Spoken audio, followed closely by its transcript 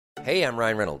Hey, I'm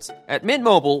Ryan Reynolds. At Mint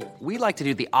Mobile, we like to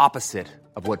do the opposite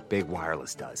of what Big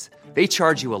Wireless does. They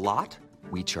charge you a lot,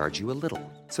 we charge you a little.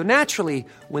 So naturally,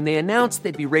 when they announced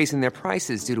they'd be raising their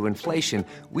prices due to inflation,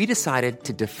 we decided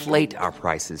to deflate our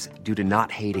prices due to not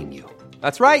hating you.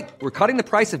 That's right. We're cutting the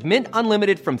price of Mint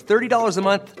Unlimited from $30 a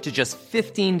month to just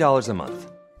 $15 a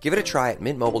month. Give it a try at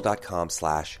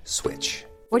mintmobile.com/switch.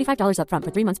 $45 up front for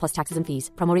 3 months plus taxes and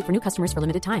fees. Promo rate for new customers for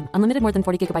limited time. Unlimited more than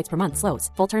 40 gigabytes per month. Slows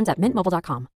full terms at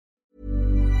mintmobile.com.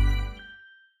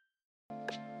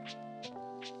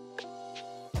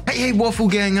 Hey, Waffle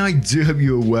Gang, I do hope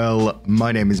you're well.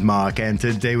 My name is Mark, and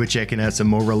today we're checking out some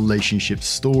more relationship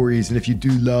stories. And if you do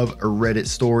love a Reddit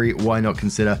story, why not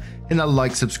consider hitting that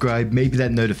like, subscribe, maybe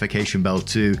that notification bell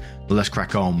too. But let's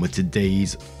crack on with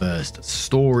today's first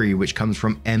story, which comes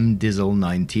from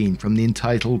mdizzle19 from the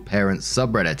Entitled Parents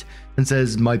subreddit, and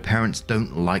says, "My parents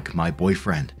don't like my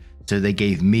boyfriend, so they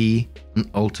gave me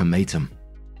an ultimatum.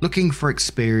 Looking for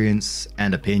experience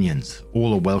and opinions,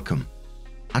 all are welcome.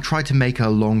 I tried to make a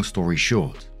long story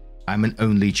short. I'm an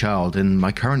only child, and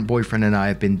my current boyfriend and I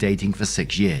have been dating for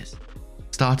 6 years,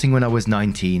 starting when I was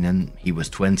 19 and he was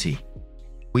 20.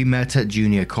 We met at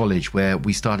junior college where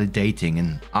we started dating,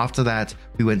 and after that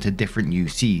we went to different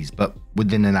UCs, but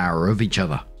within an hour of each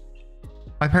other.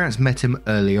 My parents met him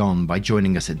early on by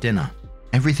joining us at dinner.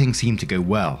 Everything seemed to go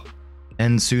well,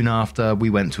 and soon after we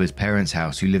went to his parents'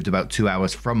 house, who lived about 2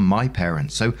 hours from my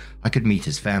parents, so I could meet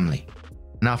his family.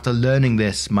 And after learning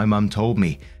this, my mum told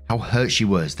me how hurt she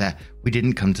was that we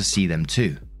didn't come to see them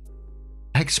too.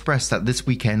 I expressed that this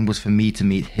weekend was for me to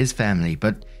meet his family,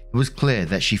 but it was clear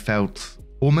that she felt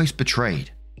almost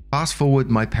betrayed. Fast forward,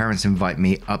 my parents invite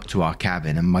me up to our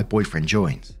cabin and my boyfriend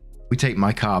joins. We take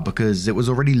my car because it was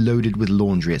already loaded with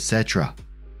laundry, etc.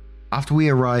 After we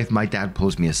arrive, my dad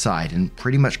pulls me aside and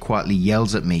pretty much quietly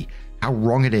yells at me how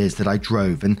wrong it is that I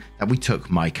drove and that we took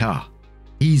my car.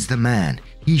 He's the man,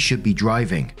 he should be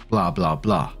driving, blah blah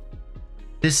blah.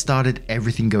 This started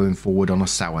everything going forward on a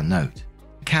sour note.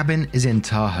 The cabin is in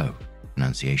Tahoe.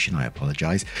 Pronunciation, I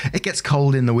apologize. It gets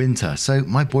cold in the winter, so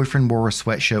my boyfriend wore a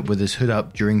sweatshirt with his hood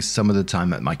up during some of the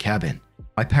time at my cabin.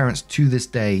 My parents to this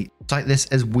day cite this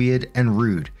as weird and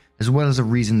rude, as well as a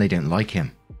reason they don't like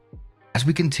him. As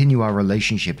we continue our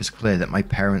relationship, it's clear that my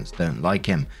parents don't like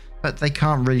him, but they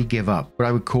can't really give up what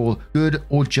I would call good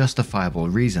or justifiable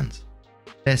reasons.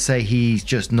 They say he's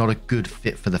just not a good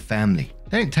fit for the family.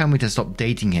 They don't tell me to stop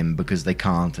dating him because they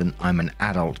can't and I'm an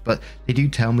adult, but they do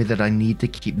tell me that I need to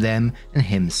keep them and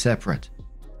him separate.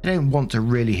 They don't want to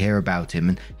really hear about him,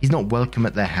 and he's not welcome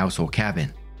at their house or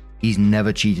cabin. He's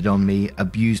never cheated on me,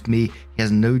 abused me, he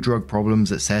has no drug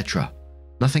problems, etc.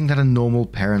 Nothing that a normal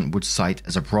parent would cite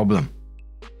as a problem.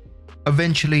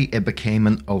 Eventually, it became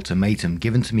an ultimatum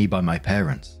given to me by my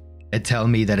parents. They'd tell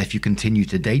me that if you continue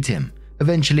to date him,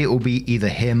 eventually it will be either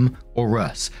him or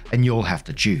us, and you'll have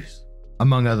to choose.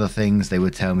 Among other things, they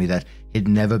would tell me that he'd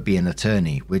never be an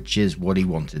attorney, which is what he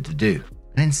wanted to do,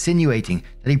 and insinuating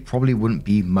that he probably wouldn't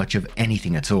be much of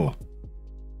anything at all.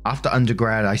 After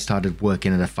undergrad, I started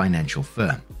working at a financial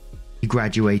firm. He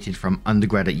graduated from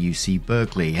undergrad at UC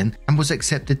Berkeley and was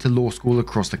accepted to law school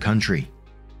across the country.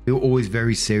 We were always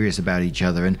very serious about each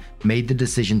other and made the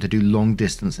decision to do long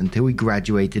distance until we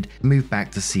graduated and moved back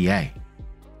to CA,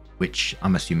 which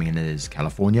I'm assuming is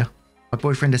California. My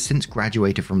boyfriend has since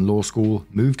graduated from law school,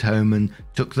 moved home, and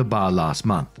took the bar last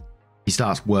month. He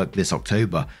starts work this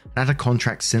October and had a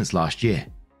contract since last year.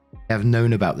 I have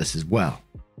known about this as well.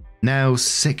 Now,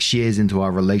 6 years into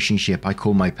our relationship, I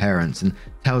call my parents and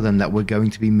tell them that we're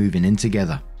going to be moving in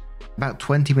together. About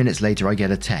 20 minutes later, I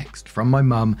get a text from my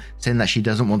mum saying that she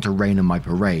doesn't want to rain on my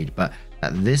parade, but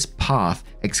that this path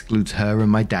excludes her and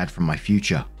my dad from my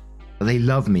future. They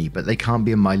love me, but they can't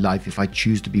be in my life if I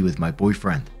choose to be with my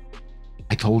boyfriend.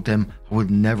 I told them I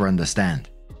would never understand.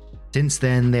 Since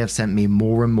then, they have sent me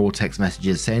more and more text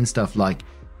messages saying stuff like,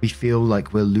 "We feel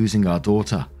like we're losing our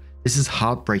daughter. This is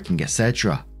heartbreaking,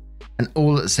 etc." And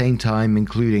all at the same time,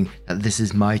 including that this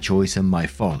is my choice and my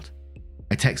fault.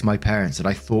 I text my parents that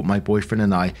I thought my boyfriend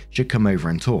and I should come over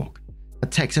and talk.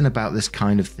 That texting about this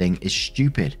kind of thing is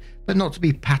stupid, but not to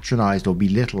be patronized or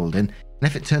belittled, and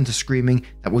if it turned to screaming,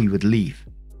 that we would leave.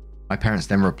 My parents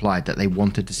then replied that they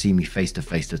wanted to see me face to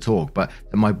face to talk, but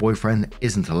that my boyfriend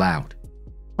isn't allowed.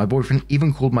 My boyfriend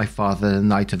even called my father the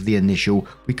night of the initial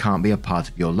 "we can't be a part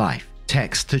of your life"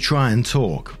 text to try and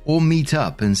talk, or meet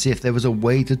up and see if there was a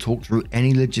way to talk through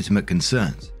any legitimate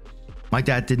concerns. My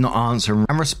dad did not answer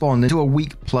and respond until a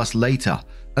week plus later,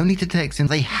 only to text him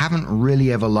they haven't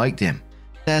really ever liked him,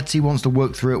 that he wants to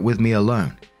work through it with me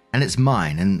alone, and it's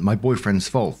mine and my boyfriend's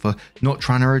fault for not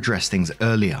trying to address things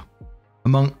earlier.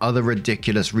 Among other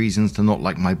ridiculous reasons to not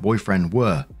like my boyfriend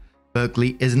were,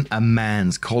 Berkeley isn't a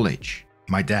man's college.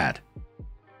 My dad.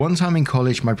 One time in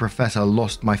college, my professor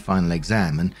lost my final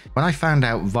exam, and when I found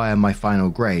out via my final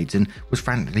grades and was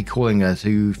frantically calling her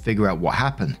to figure out what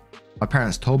happened, my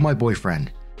parents told my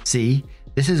boyfriend, "See,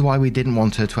 this is why we didn't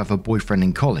want her to have a boyfriend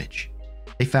in college."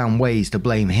 They found ways to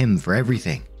blame him for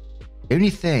everything. The only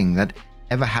thing that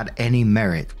ever had any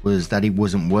merit was that he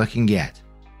wasn't working yet.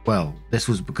 Well, this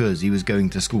was because he was going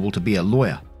to school to be a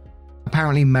lawyer.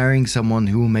 Apparently marrying someone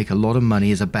who will make a lot of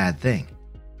money is a bad thing.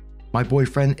 My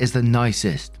boyfriend is the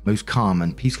nicest, most calm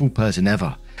and peaceful person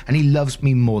ever, and he loves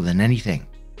me more than anything.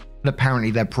 But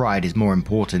apparently their pride is more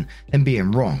important than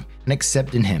being wrong and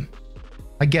accepting him.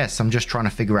 I guess I'm just trying to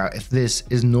figure out if this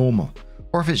is normal,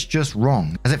 or if it's just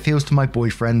wrong as it feels to my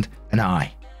boyfriend and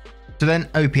I. So then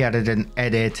Opie added an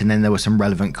edit, and then there were some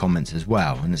relevant comments as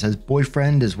well, and it says,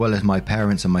 "Boyfriend as well as my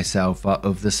parents and myself are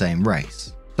of the same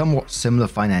race. Somewhat similar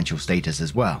financial status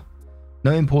as well.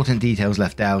 No important details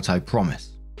left out, I promise.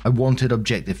 I wanted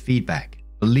objective feedback.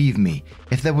 Believe me,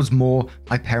 if there was more,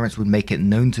 my parents would make it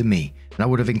known to me, and I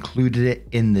would have included it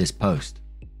in this post."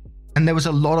 And there was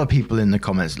a lot of people in the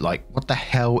comments like, "What the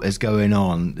hell is going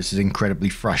on? This is incredibly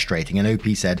frustrating." And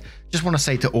OP said, "Just want to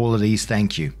say to all of these,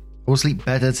 thank you. I will sleep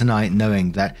better tonight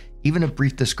knowing that even a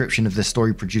brief description of this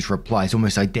story produced reply is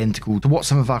almost identical to what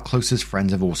some of our closest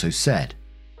friends have also said."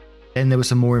 Then there was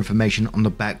some more information on the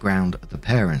background of the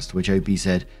parents, to which OP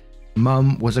said,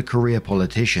 "Mum was a career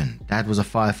politician. Dad was a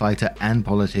firefighter and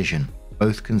politician,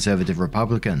 both conservative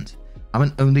Republicans. I'm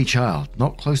an only child,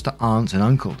 not close to aunts and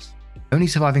uncles. Only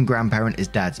surviving grandparent is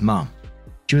Dad's mum.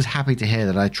 She was happy to hear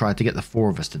that I tried to get the four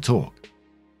of us to talk.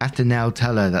 I have to now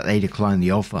tell her that they declined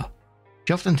the offer.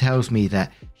 She often tells me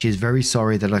that she is very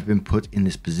sorry that I've been put in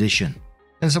this position."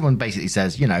 And someone basically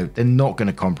says, they're not going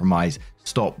to compromise,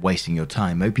 stop wasting your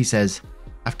time. OP says,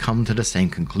 "I've come to the same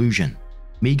conclusion.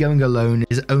 Me going alone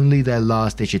is only their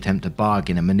last-ditch attempt to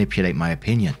bargain and manipulate my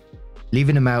opinion.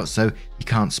 Leaving him out so he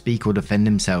can't speak or defend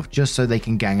himself just so they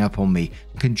can gang up on me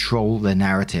and control their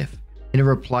narrative." In a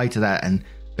reply to that, and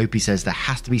OP says, "There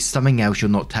has to be something else you're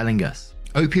not telling us."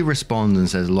 OP responds and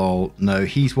says, "Lol, no,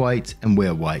 he's white and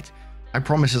we're white. I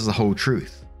promise it's the whole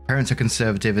truth. Parents are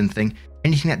conservative and think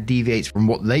anything that deviates from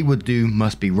what they would do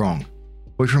must be wrong.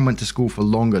 Boyfriend went to school for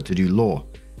longer to do law.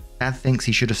 Dad thinks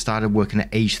he should have started working at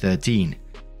age 13,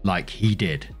 like he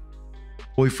did.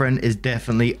 Boyfriend is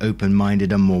definitely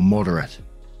open-minded and more moderate.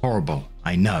 Horrible,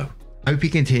 I know." OP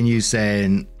continues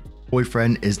saying,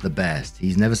 "Boyfriend is the best.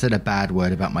 He's never said a bad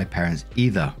word about my parents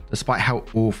either, despite how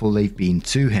awful they've been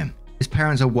to him. His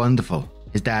parents are wonderful.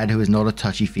 His dad, who is not a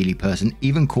touchy-feely person,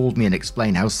 even called me and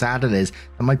explained how sad it is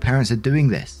that my parents are doing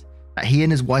this, that he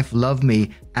and his wife love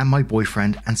me and my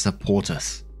boyfriend and support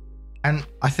us." And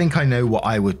I think I know what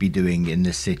I would be doing in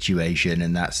this situation,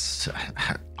 and that's,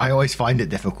 I always find it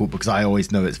difficult because I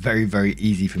always know it's very, very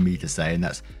easy for me to say, and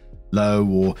that's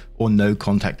low or no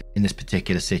contact in this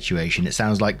particular situation. It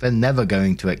sounds like they're never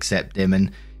going to accept him,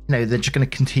 and they're just going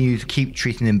to continue to keep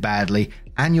treating him badly,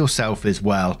 and yourself as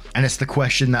well. And it's the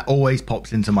question that always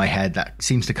pops into my head that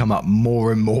seems to come up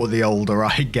more and more the older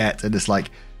I get, and it's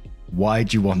like, why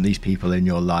do you want these people in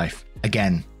your life?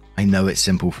 Again, I know it's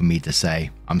simple for me to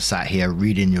say. I'm sat here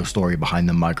reading your story behind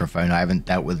the microphone. I haven't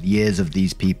dealt with years of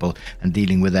these people and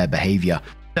dealing with their behavior.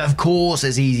 Of course,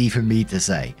 it's easy for me to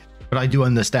say, but I do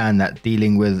understand that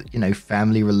dealing with,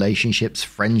 family relationships,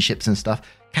 friendships and stuff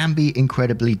can be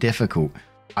incredibly difficult.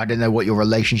 I don't know what your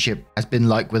relationship has been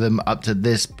like with them up to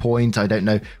this point. I don't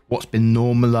know what's been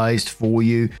normalized for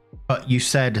you, but you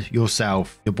said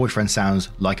yourself, your boyfriend sounds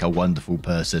like a wonderful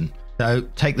person. So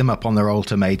take them up on their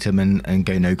ultimatum and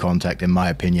go no contact, in my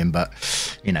opinion. But,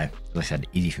 as I said,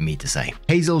 easy for me to say.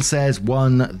 Hazel says,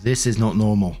 1, this is not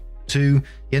normal. 2,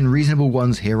 the unreasonable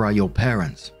ones here are your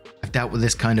parents. I've dealt with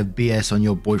this kind of BS on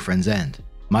your boyfriend's end.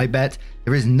 My bet,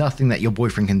 there is nothing that your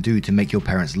boyfriend can do to make your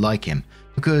parents like him,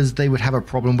 because they would have a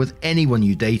problem with anyone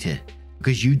you dated.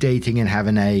 Because you dating and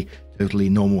having a totally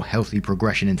normal, healthy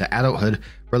progression into adulthood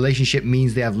relationship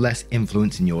means they have less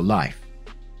influence in your life.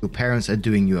 Your parents are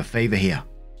doing you a favor here.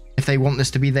 If they want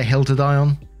this to be their hill to die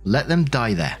on, let them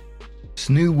die there.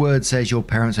 Snoo Word says your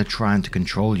parents are trying to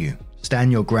control you.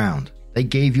 Stand your ground. They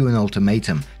gave you an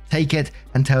ultimatum. Take it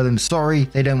and tell them sorry,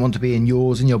 they don't want to be in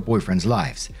yours and your boyfriend's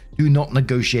lives. Do not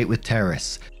negotiate with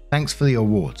terrorists. Thanks for the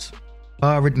awards.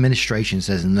 Our administration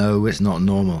says no, it's not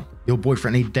normal. Your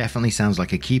boyfriend definitely sounds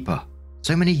like a keeper.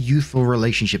 So many youthful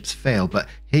relationships fail, but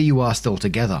here you are still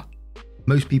together.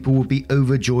 Most people would be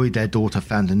overjoyed their daughter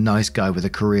found a nice guy with a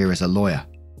career as a lawyer.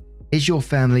 Is your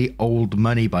family old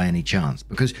money by any chance?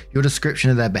 Because your description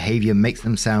of their behavior makes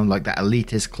them sound like that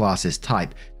elitist classist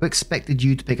type who expected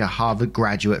you to pick a Harvard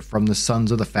graduate from the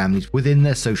sons of the families within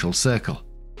their social circle.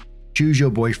 Choose your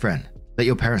boyfriend. Let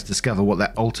your parents discover what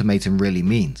that ultimatum really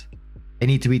means. They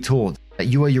need to be taught that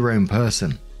you are your own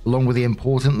person, along with the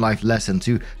important life lesson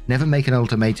to never make an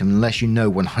ultimatum unless you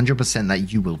know 100%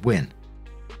 that you will win.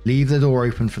 Leave the door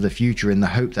open for the future in the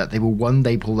hope that they will one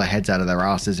day pull their heads out of their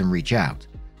asses and reach out.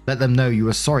 Let them know you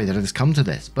are sorry that it has come to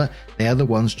this, but they are the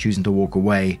ones choosing to walk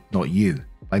away, not you,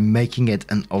 by making it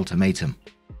an ultimatum.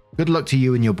 Good luck to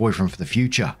you and your boyfriend for the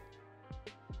future.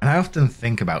 And I often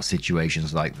think about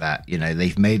situations like that.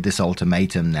 They've made this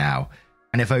ultimatum now,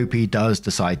 and if OP does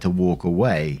decide to walk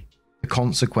away, the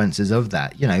consequences of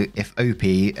that, if OP,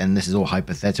 and this is all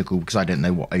hypothetical because I don't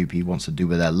know what OP wants to do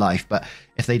with their life, but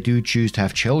if they do choose to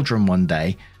have children one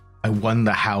day, I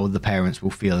wonder how the parents will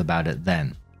feel about it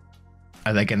then.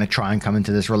 Are they going to try and come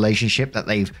into this relationship that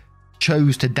they've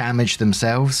chose to damage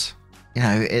themselves?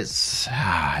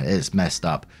 It's messed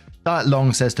up. Diet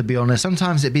Long says, to be honest,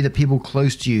 sometimes it'd be the people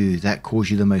close to you that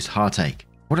cause you the most heartache.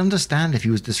 I would understand if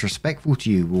he was disrespectful to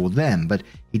you or them, but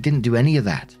he didn't do any of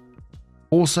that.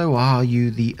 Also, are you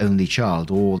the only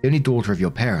child or the only daughter of your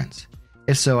parents?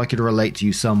 If so, I could relate to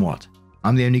you somewhat.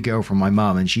 I'm the only girl from my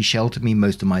mum and she sheltered me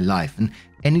most of my life, and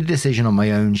any decision on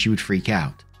my own she would freak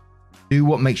out. Do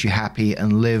what makes you happy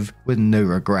and live with no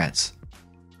regrets.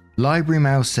 Library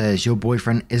Mouse says your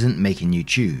boyfriend isn't making you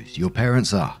choose, your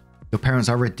parents are. Your parents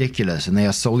are ridiculous and they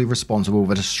are solely responsible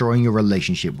for destroying your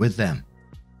relationship with them.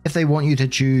 If they want you to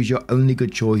choose, your only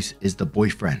good choice is the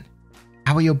boyfriend.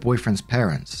 How are your boyfriend's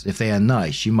parents? If they are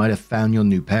nice, you might have found your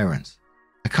new parents.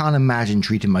 I can't imagine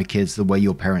treating my kids the way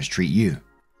your parents treat you.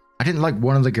 I didn't like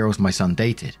one of the girls my son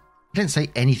dated. I didn't say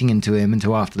anything to him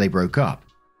until after they broke up.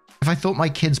 If I thought my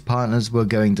kids' partners were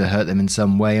going to hurt them in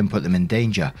some way and put them in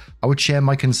danger, I would share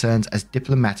my concerns as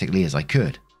diplomatically as I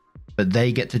could. But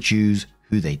they get to choose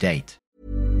who they date.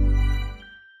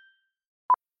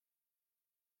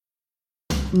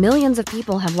 Millions of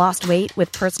people have lost weight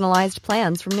with personalized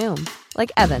plans from Noom.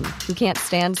 Like Evan, who can't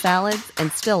stand salads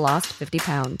and still lost 50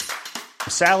 pounds.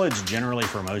 Salads generally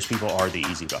for most people are the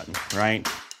easy button, right?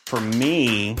 For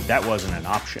me, that wasn't an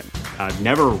option. I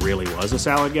never really was a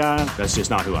salad guy. That's just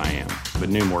not who I am. But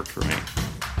Noom worked for me.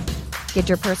 Get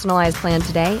your personalized plan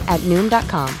today at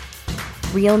Noom.com.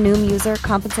 Real Noom user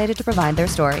compensated to provide their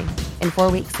story. In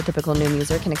 4 weeks, the typical Noom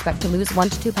user can expect to lose 1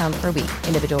 to 2 pounds per week.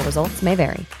 Individual results may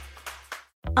vary.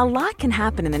 A lot can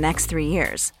happen in the next 3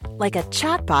 years. Like a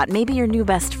chatbot may be your new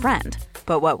best friend.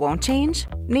 But what won't change?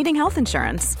 Needing health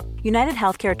insurance. United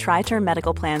Healthcare Tri-Term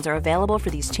Medical Plans are available for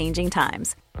these changing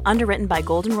times. Underwritten by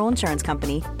Golden Rule Insurance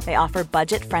Company, they offer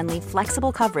budget-friendly,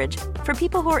 flexible coverage for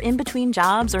people who are in between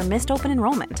jobs or missed open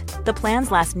enrollment. The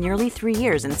plans last nearly 3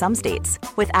 years in some states,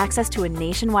 with access to a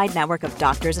nationwide network of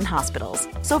doctors and hospitals.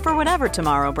 So for whatever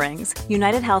tomorrow brings,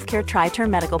 United Healthcare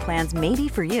Tri-Term Medical Plans may be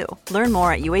for you. Learn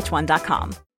more at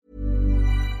uh1.com.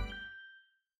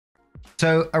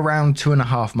 So around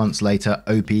 2.5 months later,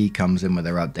 OP comes in with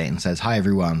their update and says, "Hi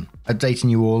everyone,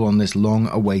 updating you all on this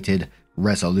long-awaited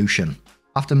resolution.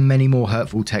 After many more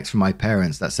hurtful texts from my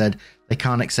parents that said they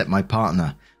can't accept my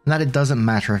partner and that it doesn't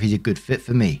matter if he's a good fit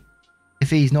for me.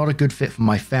 If he's not a good fit for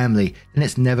my family, then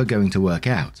it's never going to work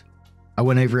out. I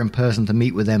went over in person to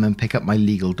meet with them and pick up my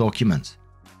legal documents.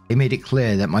 They made it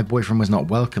clear that my boyfriend was not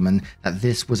welcome and that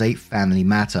this was a family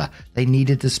matter they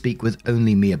needed to speak with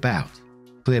only me about.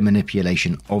 Clear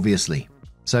manipulation, obviously.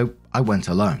 So I went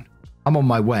alone. I'm on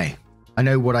my way. I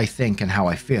know what I think and how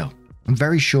I feel. I'm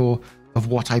very sure of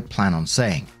what I plan on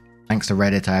saying. Thanks to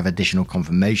Reddit, I have additional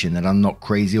confirmation that I'm not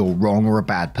crazy or wrong or a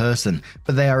bad person,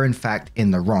 but they are in fact in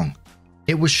the wrong.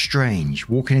 It was strange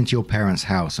walking into your parents'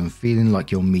 house and feeling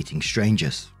like you're meeting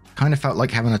strangers. Kind of felt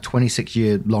like having a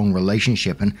 26-year-long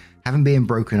relationship and having been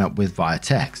broken up with via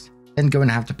text, then going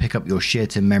to have to pick up your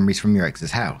shit and memories from your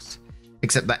ex's house.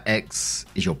 Except that ex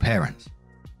is your parent.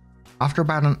 After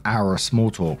about an hour of small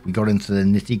talk, we got into the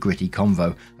nitty-gritty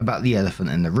convo about the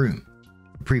elephant in the room.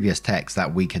 The previous text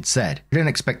that week had said, "We don't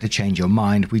expect to change your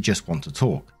mind, we just want to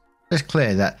talk." It's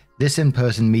clear that this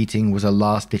in-person meeting was a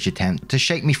last-ditch attempt to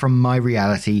shake me from my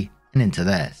reality and into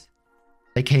theirs.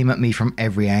 They came at me from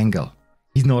every angle.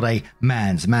 He's not a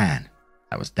man's man.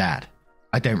 That was Dad.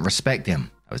 I don't respect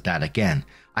him. That was Dad again.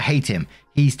 I hate him.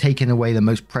 He's taken away the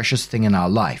most precious thing in our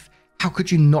life. How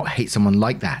could you not hate someone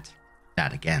like that?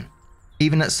 Dad again.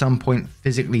 Even at some point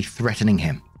physically threatening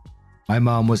him. My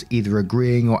mom was either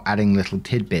agreeing or adding little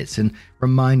tidbits and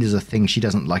reminders of things she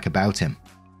doesn't like about him.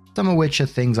 Some of which are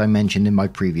things I mentioned in my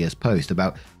previous post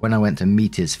about when I went to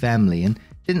meet his family and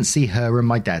didn't see her and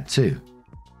my dad too.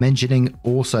 mentioning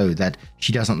also that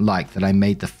she doesn't like that I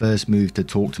made the first move to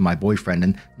talk to my boyfriend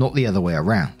and not the other way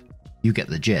around. You get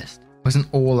the gist. It was an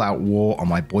all-out war on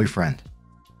my boyfriend.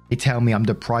 They tell me I'm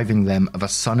depriving them of a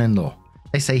son-in-law.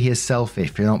 They say he is selfish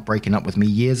for not breaking up with me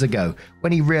years ago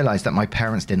when he realized that my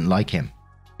parents didn't like him.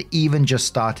 They even just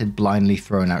started blindly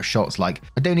throwing out shots like,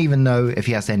 I don't even know if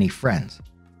he has any friends.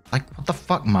 Like, what the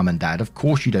fuck, mum and dad? Of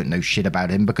course you don't know shit about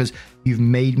him because you've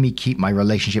made me keep my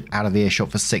relationship out of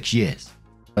earshot for 6 years.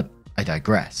 But I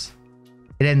digress.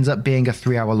 It ends up being a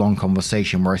 3-hour-long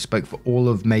conversation where I spoke for all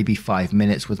of maybe 5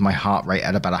 minutes with my heart rate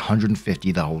at about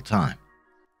 150 the whole time.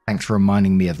 Thanks for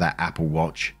reminding me of that Apple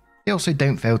Watch. They also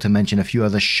don't fail to mention a few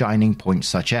other shining points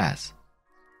such as,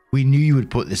 we knew you would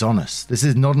put this on us. This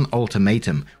is not an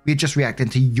ultimatum. We are just reacting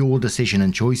to your decision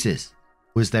and choices,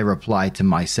 was their reply to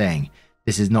my saying,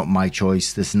 this is not my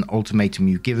choice, this is an ultimatum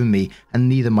you've given me, and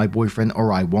neither my boyfriend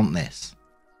or I want this.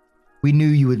 We knew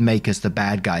you would make us the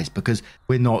bad guys because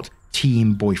we're not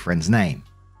team boyfriend's name.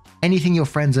 Anything your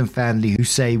friends and family who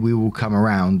say we will come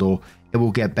around or it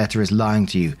will get better is lying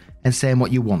to you and saying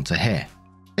what you want to hear.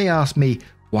 They asked me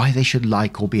why they should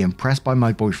like or be impressed by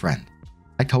my boyfriend.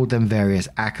 I told them various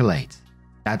accolades.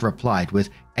 Dad replied with,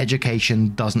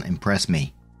 education doesn't impress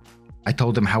me. I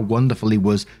told them how wonderful he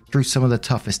was through some of the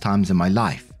toughest times in my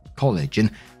life, college,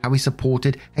 and how he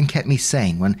supported and kept me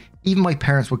sane when even my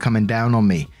parents were coming down on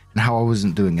me and how I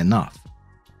wasn't doing enough.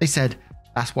 They said,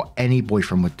 that's what any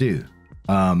boyfriend would do.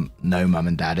 No, mum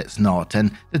and dad, it's not,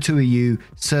 and the two of you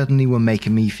certainly were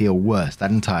making me feel worse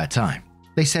that entire time.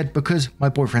 They said because my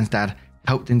boyfriend's dad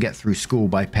helped him get through school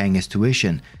by paying his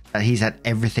tuition, that he's had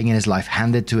everything in his life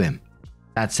handed to him.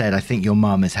 Dad said, I think your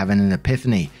mum is having an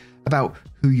epiphany about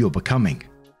who you're becoming.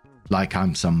 Like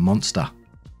I'm some monster.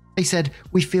 They said,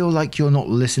 we feel like you're not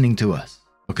listening to us,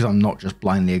 because I'm not just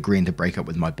blindly agreeing to break up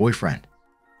with my boyfriend.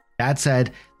 Dad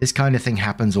said, this kind of thing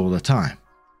happens all the time,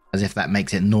 as if that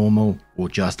makes it normal or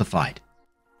justified.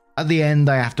 At the end,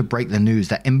 I have to break the news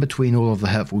that in between all of the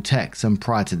hurtful texts and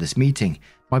prior to this meeting,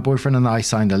 my boyfriend and I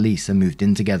signed a lease and moved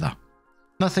in together.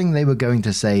 Nothing they were going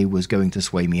to say was going to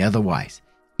sway me otherwise.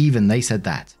 Even they said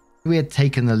that. We had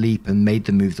taken the leap and made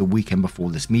the move the weekend before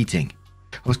this meeting.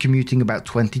 I was commuting about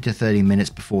 20 to 30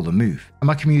 minutes before the move, and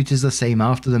my commute is the same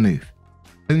after the move.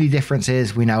 Only difference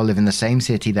is we now live in the same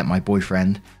city that my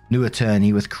boyfriend, new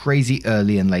attorney with crazy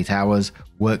early and late hours,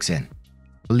 works in.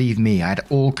 Believe me, I had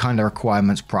all kind of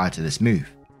requirements prior to this move.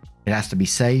 It has to be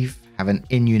safe, have an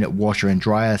in-unit washer and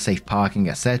dryer, safe parking,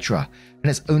 etc. And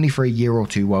it's only for a year or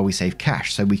two while we save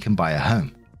cash so we can buy a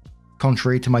home.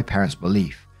 Contrary to my parents'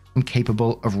 belief, I'm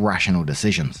capable of rational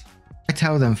decisions. I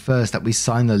tell them first that we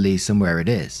sign the lease and where it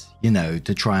is,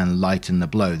 to try and lighten the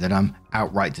blow that I'm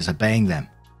outright disobeying them.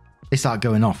 They start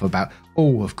going off about,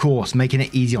 oh, of course, making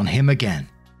it easy on him again.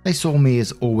 They saw me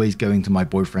as always going to my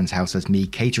boyfriend's house as me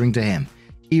catering to him,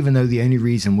 even though the only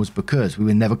reason was because we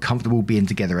were never comfortable being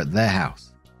together at their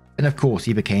house. Then of course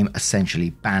he became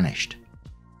essentially banished.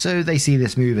 So they see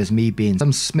this move as me being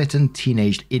some smitten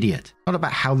teenaged idiot, not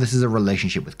about how this is a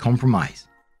relationship with compromise.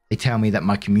 They tell me that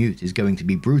my commute is going to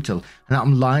be brutal and that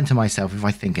I'm lying to myself if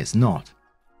I think it's not.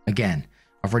 Again,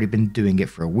 I've already been doing it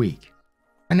for a week.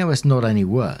 I know it's not any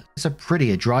worse, it's a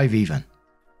prettier drive even.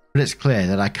 But it's clear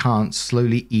that I can't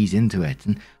slowly ease into it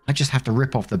and I just have to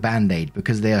rip off the band-aid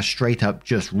because they are straight up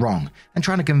just wrong and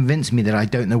trying to convince me that I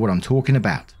don't know what I'm talking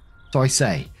about. So I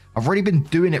say, I've already been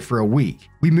doing it for a week.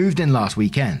 We moved in last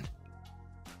weekend.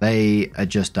 They are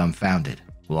just dumbfounded.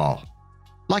 Lol.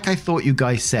 Like I thought you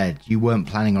guys said, you weren't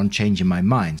planning on changing my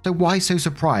mind, so why so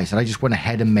surprised that I just went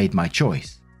ahead and made my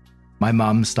choice? My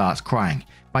mum starts crying.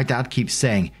 My dad keeps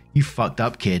saying, you fucked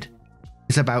up, kid.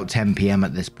 It's about 10 PM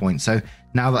at this point, so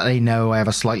now that they know I have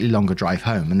a slightly longer drive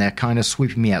home and they're kind of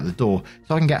sweeping me out the door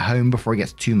so I can get home before it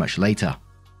gets too much later.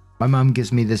 My mum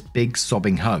gives me this big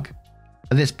sobbing hug.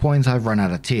 At this point, I've run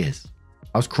out of tears.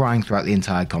 I was crying throughout the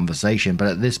entire conversation, but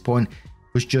at this point,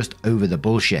 was just over the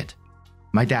bullshit.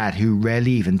 My dad, who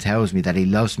rarely even tells me that he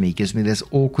loves me, gives me this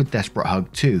awkward, desperate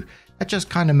hug too, that just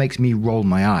kind of makes me roll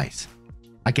my eyes.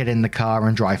 I get in the car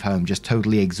and drive home just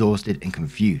totally exhausted and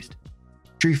confused.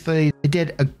 Truthfully, they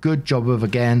did a good job of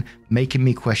again making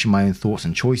me question my own thoughts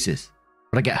and choices.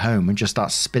 But I get home and just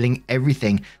start spilling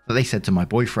everything that they said to my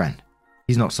boyfriend.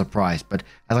 He's not surprised, but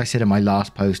as I said in my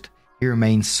last post, he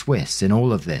remains Swiss in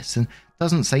all of this and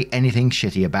doesn't say anything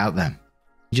shitty about them.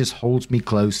 He just holds me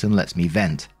close and lets me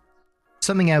vent.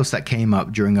 Something else that came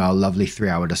up during our lovely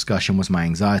 3-hour discussion was my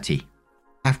anxiety.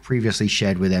 I've previously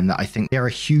shared with them that I think they're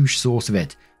a huge source of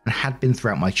it and had been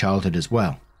throughout my childhood as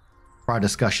well. Prior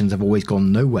discussions have always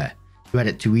gone nowhere. You had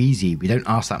it too easy, we don't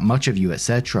ask that much of you,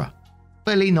 etc.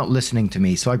 Clearly not listening to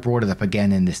me, so I brought it up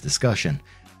again in this discussion.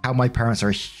 how my parents are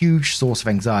a huge source of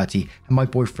anxiety and my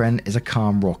boyfriend is a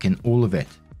calm rock in all of it.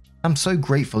 I'm so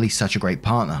grateful he's such a great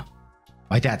partner.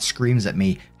 My dad screams at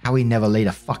me how he never laid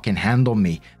a fucking hand on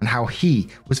me and how he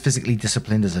was physically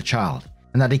disciplined as a child,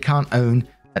 and that he can't own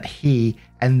that he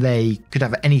and they could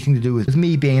have anything to do with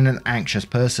me being an anxious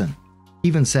person. He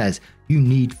even says, "You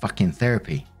need fucking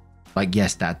therapy." Like,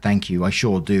 yes dad, thank you, I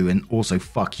sure do, and also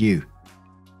fuck you.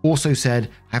 Also said,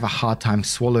 "I have a hard time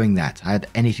swallowing that I had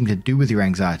anything to do with your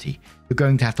anxiety. You're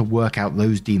going to have to work out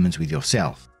those demons with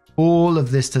yourself." All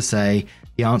of this to say,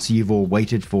 the answer you've all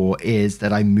waited for is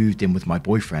that I moved in with my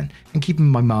boyfriend and keeping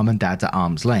my mum and dad at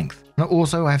arm's length. And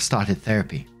also I have started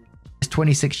therapy. It's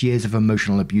 26 years of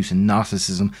emotional abuse and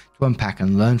narcissism to unpack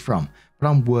and learn from, but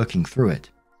I'm working through it.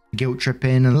 The guilt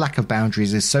tripping and lack of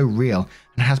boundaries is so real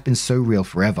and has been so real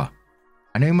forever.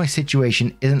 I know my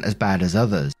situation isn't as bad as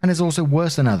others and is also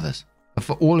worse than others, but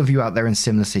for all of you out there in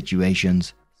similar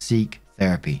situations, seek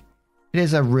therapy. It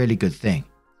is a really good thing.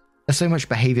 There's so much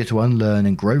behavior to unlearn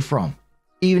and grow from,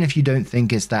 even if you don't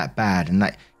think it's that bad and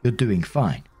that you're doing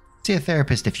fine. See a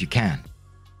therapist if you can.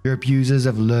 Your abusers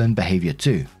have learned behavior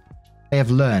too. They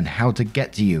have learned how to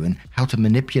get to you and how to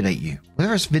manipulate you,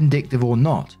 whether it's vindictive or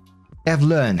not. They have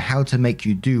learned how to make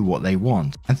you do what they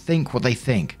want and think what they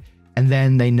think, and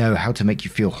then they know how to make you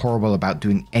feel horrible about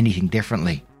doing anything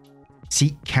differently.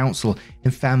 Seek counsel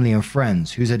in family and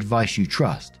friends whose advice you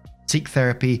trust. Seek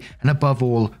therapy, and above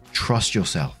all, trust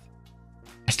yourself.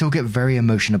 I still get very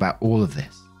emotional about all of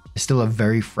this. It's still a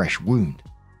very fresh wound.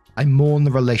 I mourn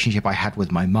the relationship I had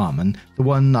with my mum and the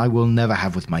one I will never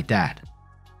have with my dad.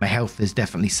 My health is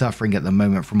definitely suffering at the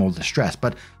moment from all the stress,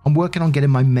 but I'm working on getting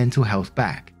my mental health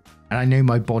back, and I know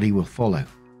my body will follow.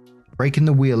 Breaking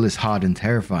the wheel is hard and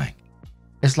terrifying.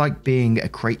 It's like being a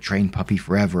crate-trained puppy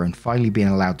forever and finally being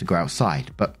allowed to go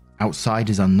outside, but outside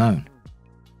is unknown.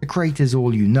 The crate is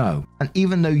all you know, and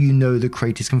even though you know the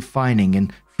crate is confining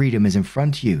and freedom is in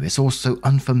front of you, it's also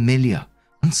unfamiliar,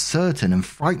 uncertain and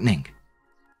frightening.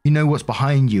 You know what's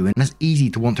behind you and it's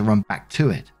easy to want to run back to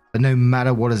it, but no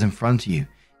matter what is in front of you,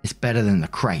 it's better than the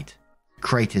crate. The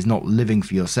crate is not living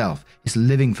for yourself, it's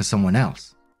living for someone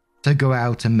else. So go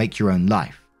out and make your own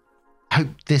life. I hope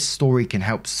this story can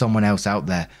help someone else out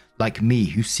there like me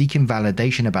who's seeking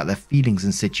validation about their feelings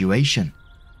and situation.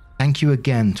 Thank you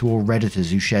again to all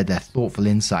Redditors who shared their thoughtful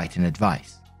insight and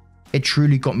advice. It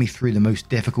truly got me through the most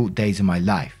difficult days of my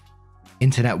life.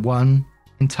 Internet 1,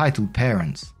 entitled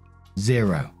Parents.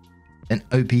 0. Then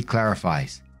OP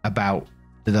clarifies about,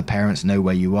 do the parents know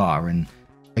where you are? And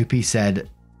OP said,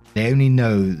 they only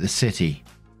know the city.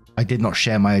 I did not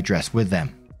share my address with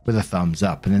them, with a thumbs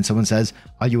up. And then someone says,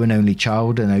 are you an only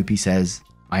child? And OP says,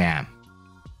 I am.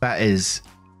 That is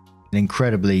an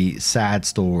incredibly sad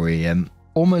story and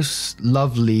almost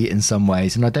lovely in some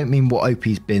ways. And I don't mean what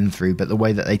OP's been through, but the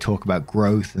way that they talk about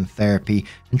growth and therapy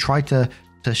and try to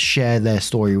share their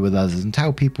story with others and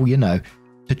tell people,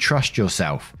 to trust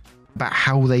yourself about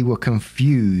how they were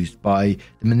confused by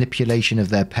the manipulation of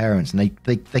their parents. And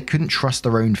they couldn't trust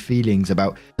their own feelings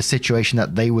about the situation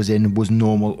that they was in was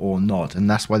normal or not. And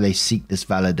that's why they seek this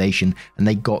validation. And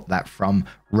they got that from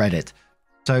Reddit.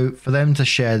 So for them to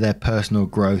share their personal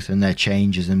growth and their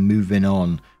changes and moving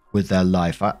on with their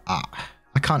life, I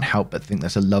can't help but think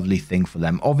that's a lovely thing for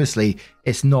them. Obviously,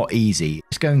 it's not easy.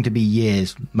 It's going to be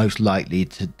years, most likely,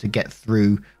 to get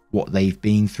through what they've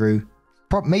been through.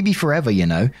 Maybe forever,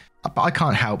 But I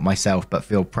can't help myself but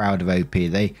feel proud of OP.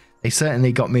 They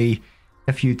certainly got me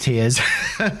a few tears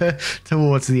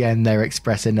towards the end. They're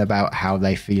expressing about how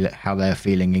they feel, how they're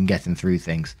feeling and getting through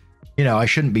things. I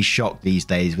shouldn't be shocked these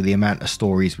days with the amount of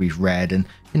stories we've read and,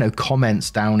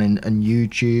 comments down in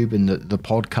YouTube and the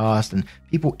podcast and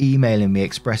people emailing me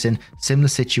expressing similar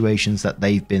situations that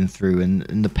they've been through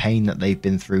and the pain that they've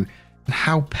been through and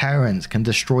how parents can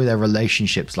destroy their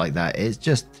relationships like that.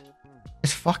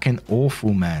 It's fucking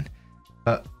awful, man.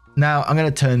 But now I'm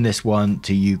going to turn this one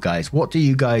to you guys. What do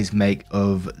you guys make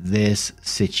of this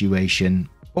situation?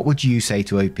 What would you say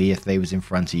to OP if they was in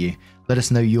front of you? Let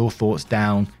us know your thoughts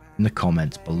down in the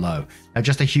comments below. Now,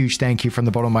 just a huge thank you from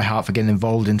the bottom of my heart for getting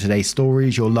involved in today's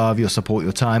stories. Your love, your support,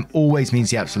 your time always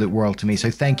means the absolute world to me. So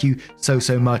thank you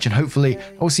so much. And hopefully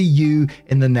I'll see you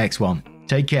in the next one.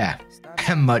 Take care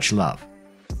and much love.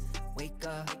 Wake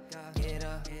up, get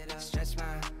up, stretch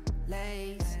my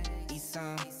legs, eat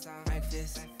some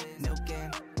breakfast, milk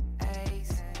and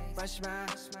eggs, brush my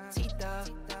teeth up,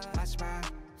 wash my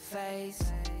face,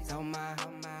 throw my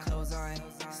clothes on,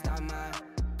 start my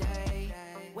day.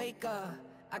 Wake up,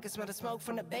 I can smell the smoke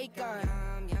from the bacon.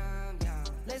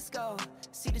 Let's go,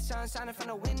 see the sun shining from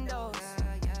the windows.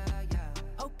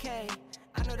 Okay,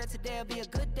 I know that today'll be a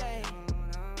good day.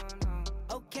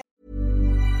 Okay.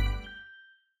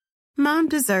 Mom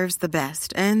deserves the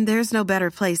best, and there's no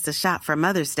better place to shop for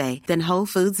Mother's Day than Whole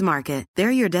Foods Market.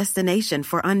 They're your destination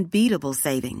for unbeatable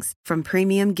savings, from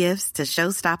premium gifts to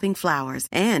show-stopping flowers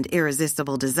and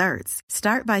irresistible desserts.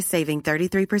 Start by saving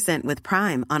 33% with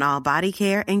Prime on all body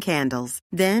care and candles.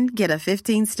 Then get a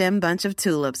 15-stem bunch of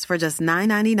tulips for just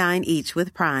 $9.99 each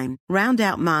with Prime. Round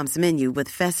out Mom's menu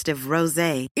with festive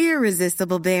rosé,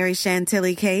 irresistible berry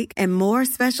chantilly cake, and more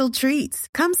special treats.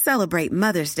 Come celebrate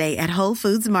Mother's Day at Whole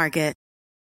Foods Market.